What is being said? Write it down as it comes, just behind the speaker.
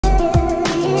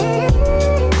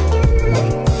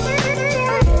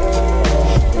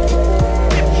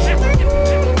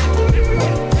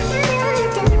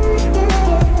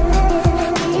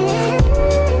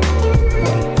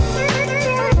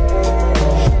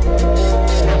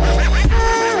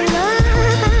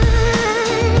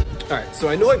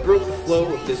I know I broke the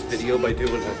flow of this video by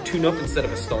doing a tune-up instead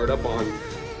of a startup on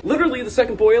literally the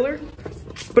second boiler,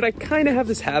 but I kind of have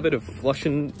this habit of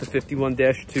flushing the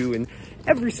 51-2 in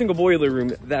every single boiler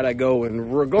room that I go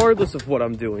in, regardless of what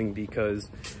I'm doing, because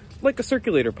like a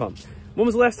circulator pump. When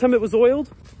was the last time it was oiled?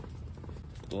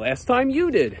 The last time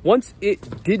you did. Once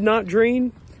it did not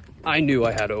drain, I knew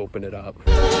I had to open it up.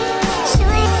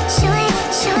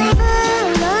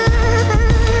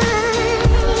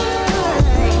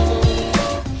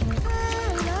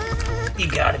 You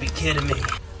gotta be kidding me.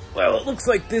 Well, it looks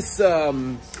like this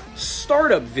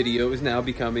startup video is now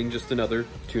becoming just another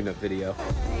tune-up video.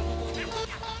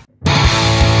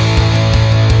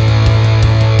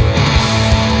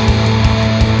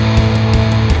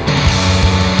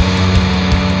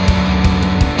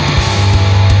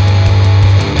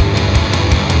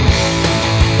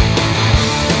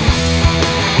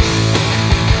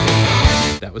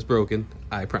 That was broken,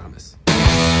 I promise.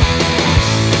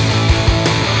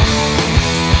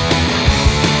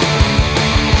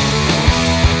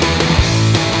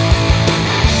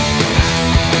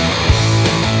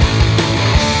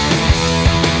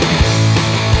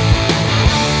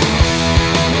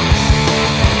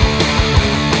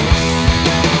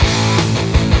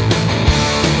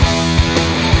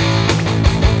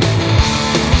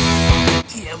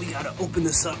 Open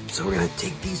this up, so we're gonna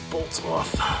take these bolts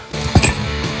off.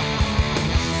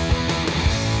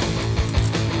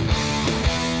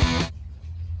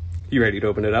 You ready to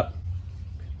open it up?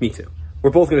 Me too. We're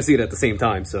both gonna see it at the same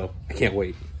time, so I can't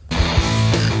wait.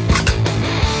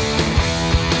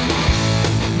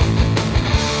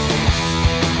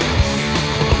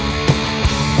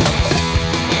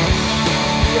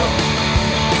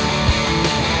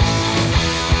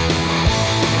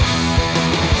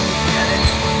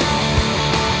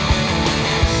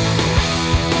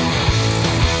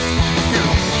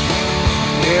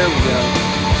 There we go.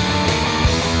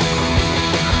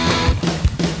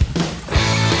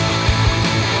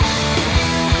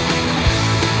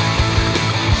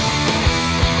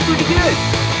 Pretty good.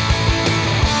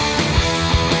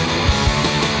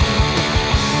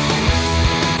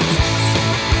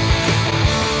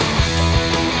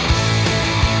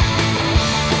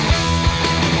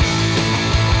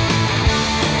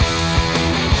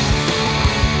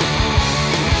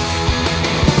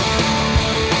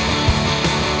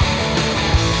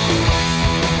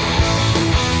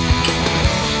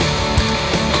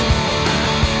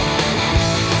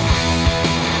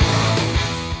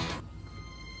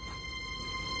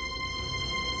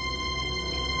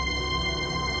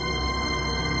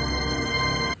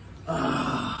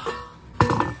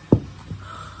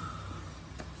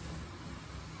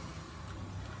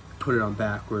 Put it on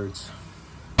backwards.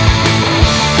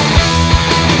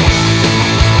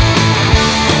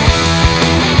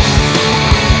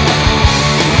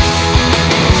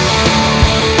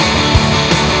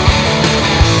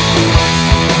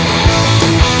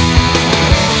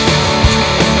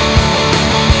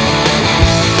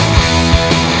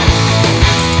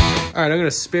 All right, I'm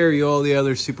gonna spare you all the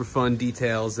other super fun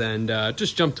details and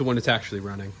just jump to when it's actually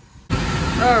running. All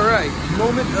right,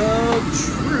 moment of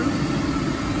truth.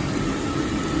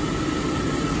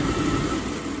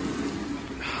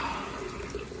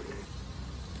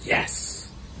 Yes.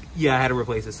 Yeah, I had to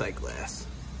replace the sight glass.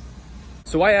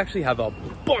 So I actually have a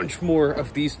bunch more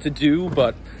of these to do,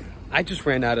 but I just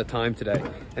ran out of time today.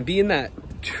 And being that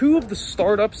 2 of the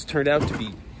startups turned out to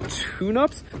be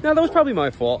tune-ups, now that was probably my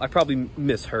fault. I probably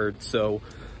misheard, so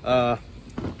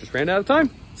just ran out of time.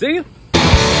 See ya.